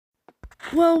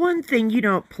Well, one thing you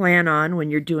don't plan on when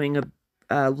you're doing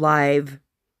a live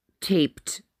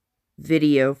taped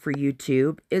video for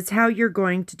YouTube is how you're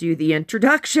going to do the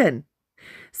introduction.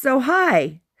 So,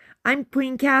 hi, I'm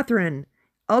Queen Catherine,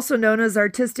 also known as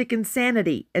Artistic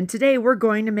Insanity, and today we're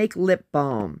going to make lip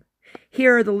balm.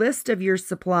 Here are the list of your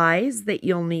supplies that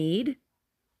you'll need.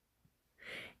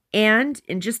 And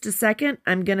in just a second,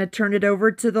 I'm going to turn it over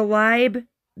to the live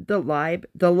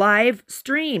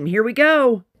stream. Here we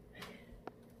go.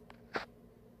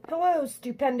 Hello,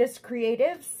 stupendous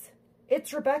creatives.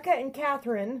 It's Rebecca and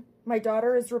Catherine. My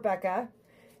daughter is Rebecca,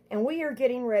 and we are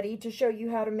getting ready to show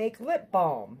you how to make lip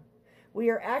balm. We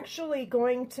are actually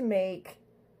going to make...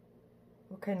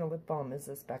 What kind of lip balm is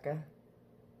this, Becca?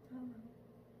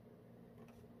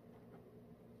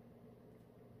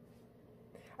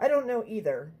 I don't know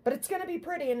either, but it's going to be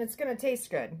pretty and it's going to taste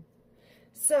good.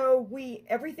 So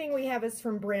everything we have is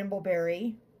from Bramble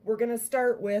Berry. We're going to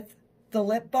start with the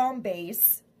lip balm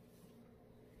base.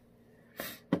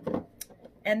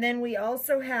 And then we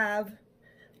also have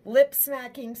Lip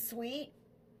Smacking Sweet,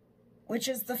 which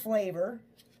is the flavor,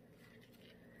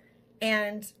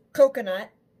 and coconut,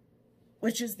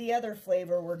 which is the other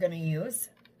flavor we're going to use.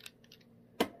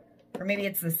 Or maybe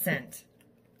it's the scent.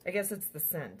 I guess it's the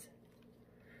scent.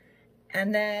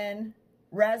 And then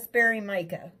raspberry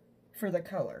mica for the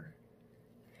color.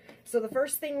 So the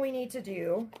first thing we need to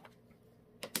do,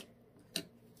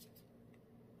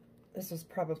 this is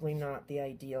probably not the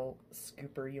ideal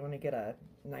scooper. You want to get a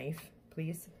knife,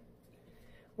 please?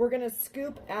 We're going to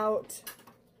scoop out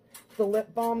the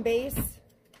lip balm base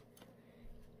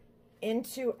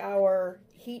into our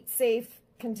heat-safe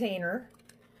container.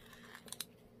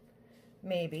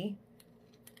 Maybe.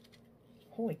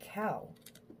 Holy cow.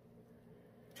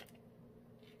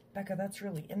 Becca, that's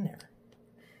really in there.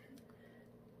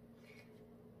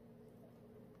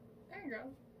 There you go.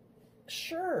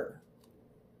 Sure.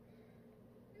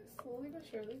 Slowly but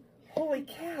surely. Holy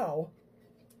cow.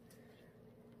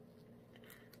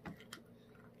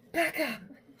 Becca,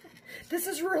 this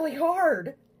is really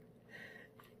hard.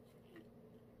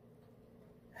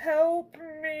 Help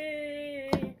me.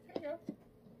 There you go.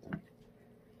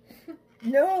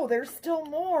 No, there's still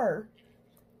more.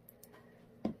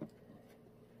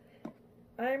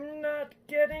 I'm not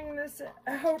getting this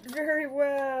out very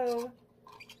well.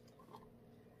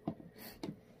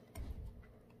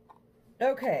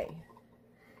 Okay.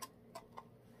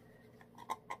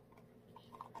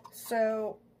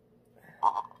 So,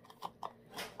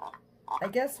 I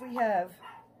guess we have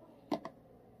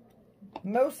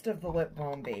most of the lip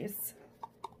balm base.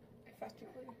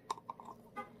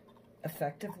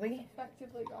 Effectively?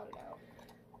 Effectively got it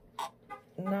out.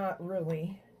 Not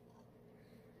really.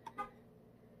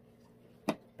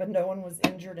 But no one was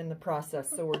injured in the process,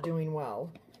 so we're doing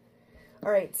well.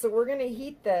 All right, so we're going to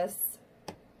heat this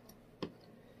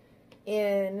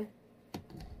in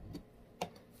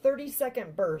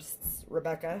 30-second bursts,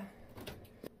 Rebecca.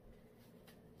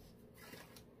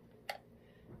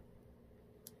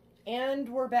 And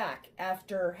we're back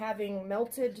after having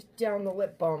melted down the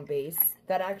lip balm base.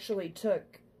 That actually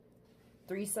took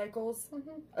 3 cycles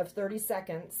of 30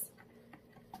 seconds.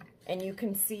 And you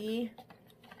can see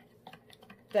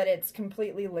that it's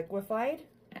completely liquefied.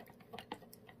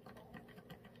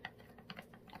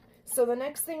 So the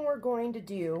next thing we're going to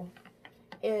do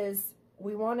is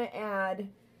we want to add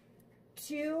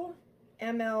 2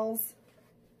 mLs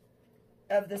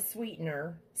of the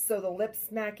sweetener, so the Lip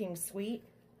Smacking Sweet.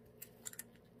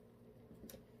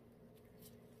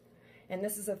 And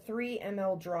this is a 3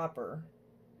 ml dropper.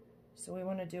 So we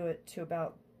want to do it to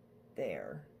about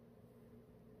there.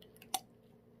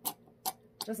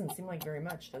 Doesn't seem like very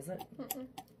much, does it?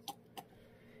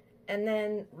 And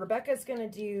then Rebecca's going to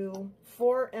do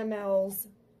 4 mLs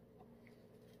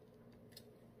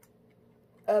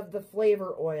of the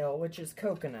flavor oil, which is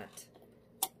coconut.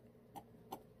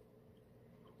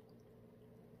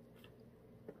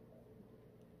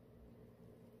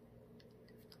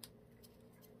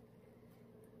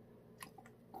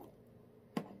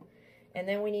 And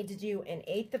then we need to do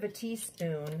 1/8 of a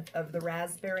teaspoon of the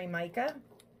raspberry mica.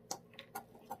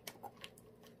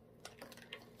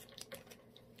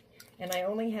 And I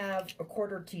only have a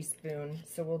 1/4 teaspoon,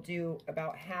 so we'll do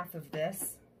about half of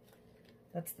this.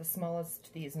 That's the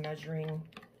smallest these measuring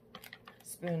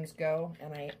spoons go,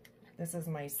 and this is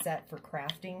my set for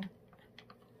crafting.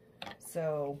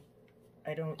 So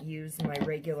I don't use my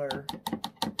regular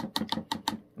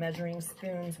measuring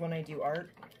spoons when I do art.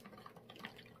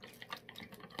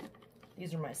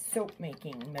 These are my soap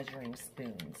making measuring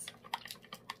spoons.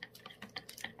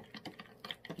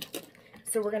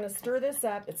 So we're going to stir this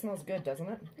up. It smells good, doesn't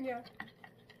it? Yeah.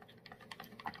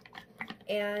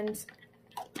 And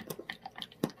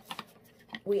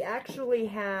we actually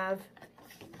have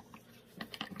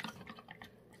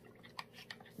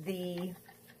the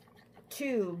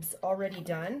tubes already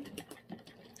done.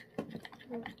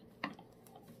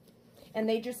 And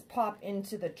they just pop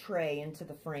into the tray, into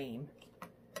the frame.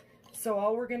 So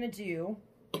all we're going to do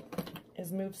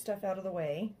is move stuff out of the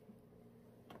way.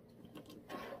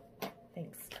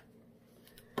 Thanks.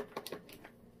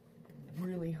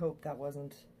 Really hope that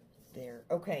wasn't there.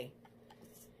 Okay.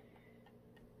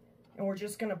 And we're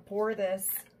just going to pour this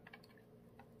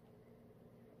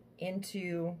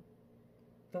into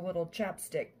the little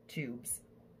chapstick tubes.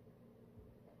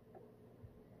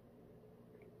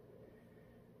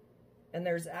 And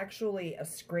there's actually a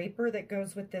scraper that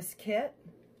goes with this kit.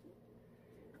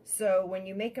 So when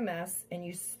you make a mess and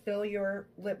you spill your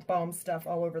lip balm stuff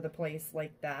all over the place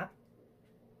like that,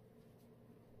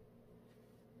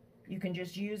 you can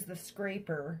just use the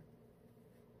scraper,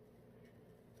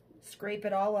 scrape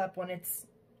it all up when it's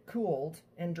cooled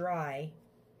and dry,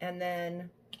 and then,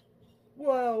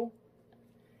 whoa,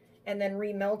 and then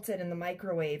remelt it in the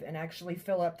microwave and actually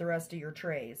fill up the rest of your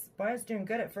trays. Boy, I was doing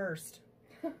good at first.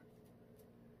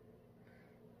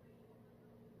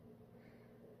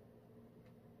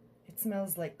 It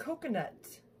smells like coconut.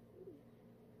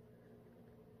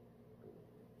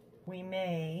 We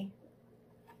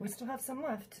still have some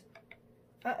left.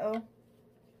 Uh-oh.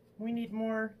 We need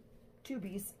more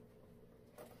tubies.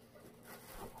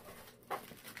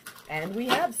 And we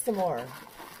have some more.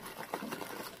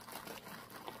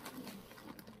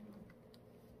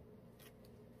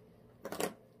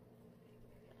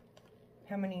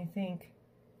 How many you think?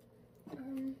 I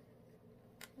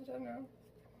don't know.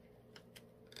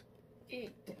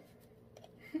 8.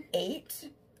 8?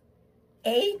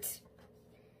 8?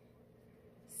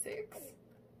 6.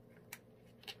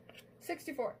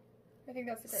 64. I think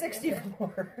that's the correct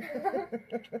 64.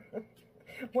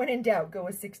 When in doubt, go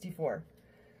with 64.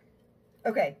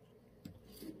 Okay.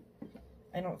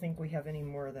 I don't think we have any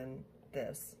more than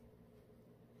this.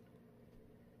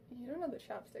 You don't know the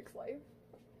chapstick's life.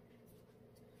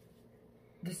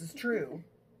 This is true.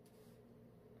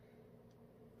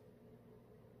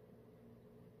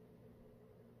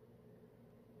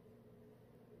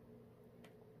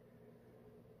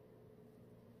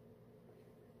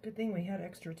 Good thing we had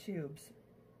extra tubes.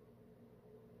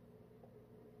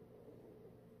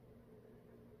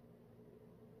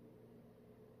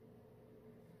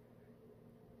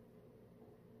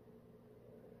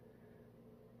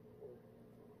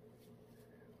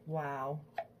 Wow.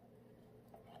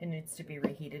 It needs to be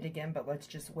reheated again, but let's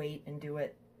just wait and do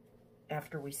it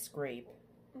after we scrape.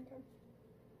 Okay.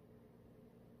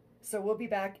 So we'll be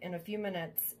back in a few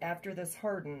minutes after this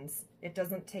hardens. It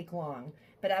doesn't take long,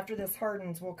 but after this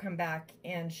hardens, we'll come back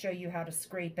and show you how to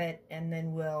scrape it, and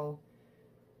then we'll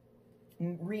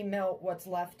remelt what's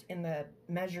left in the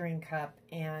measuring cup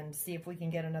and see if we can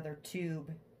get another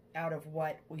tube out of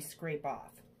what we scrape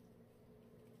off.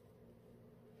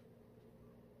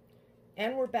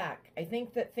 And we're back. I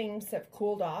think that things have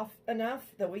cooled off enough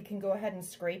that we can go ahead and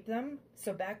scrape them.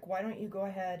 So Beck, why don't you go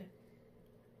ahead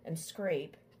and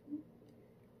scrape?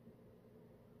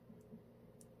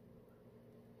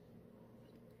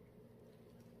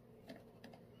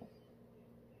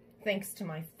 Thanks to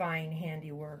my fine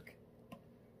handiwork.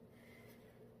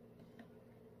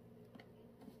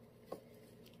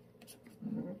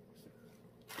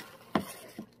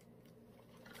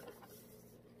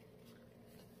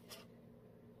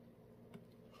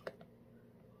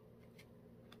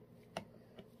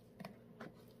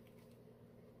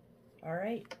 All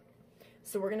right,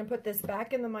 so we're going to put this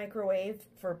back in the microwave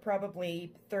for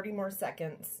probably 30 more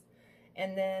seconds,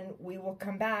 and then we will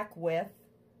come back with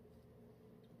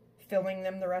filling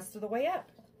them the rest of the way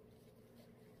up.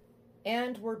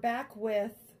 And we're back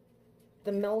with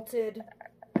the melted,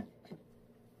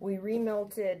 we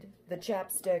remelted the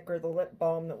chapstick or the lip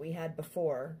balm that we had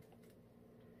before.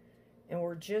 And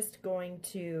we're just going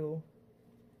to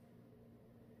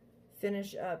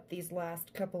finish up these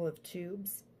last couple of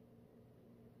tubes.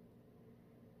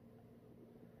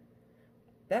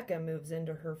 Becca moves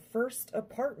into her first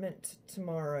apartment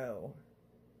tomorrow.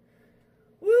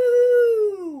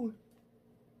 Woo!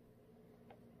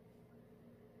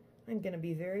 I'm going to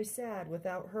be very sad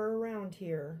without her around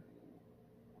here.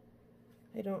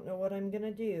 I don't know what I'm going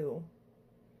to do.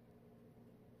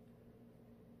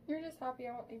 You're just happy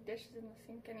I won't leave dishes in the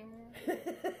sink anymore.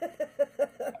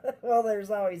 Well,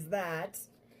 there's always that.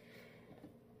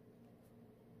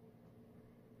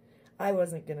 I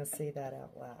wasn't going to say that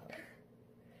out loud.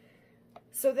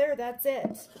 So there, that's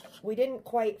it. We didn't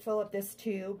quite fill up this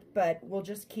tube, but we'll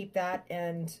just keep that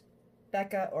and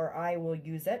Becca or I will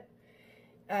use it.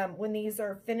 When these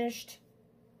are finished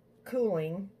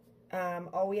cooling,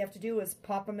 all we have to do is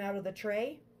pop them out of the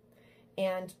tray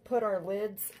and put our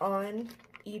lids on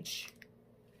each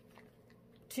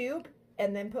tube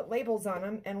and then put labels on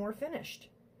them, and we're finished.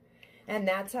 And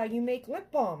that's how you make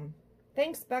lip balm.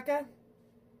 Thanks, Becca,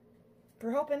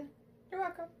 for helping. You're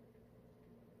welcome.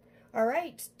 All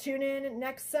right, tune in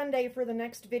next Sunday for the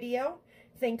next video.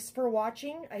 Thanks for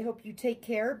watching. I hope you take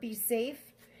care, be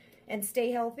safe, and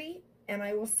stay healthy, and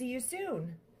I will see you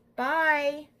soon.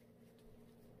 Bye.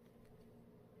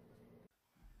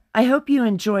 I hope you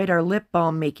enjoyed our lip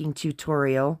balm making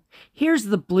tutorial. Here's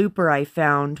the blooper I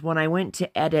found when I went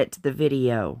to edit the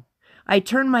video. I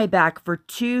turned my back for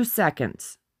 2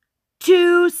 seconds.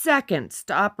 2 seconds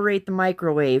to operate the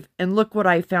microwave, and look what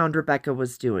I found Rebecca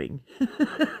was doing.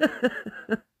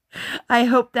 I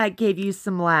hope that gave you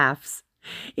some laughs.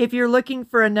 If you're looking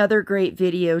for another great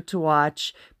video to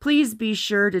watch, please be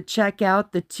sure to check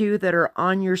out the 2 that are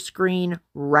on your screen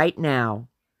right now.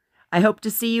 I hope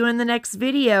to see you in the next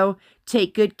video.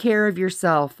 Take good care of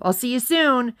yourself. I'll see you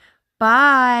soon.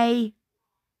 Bye.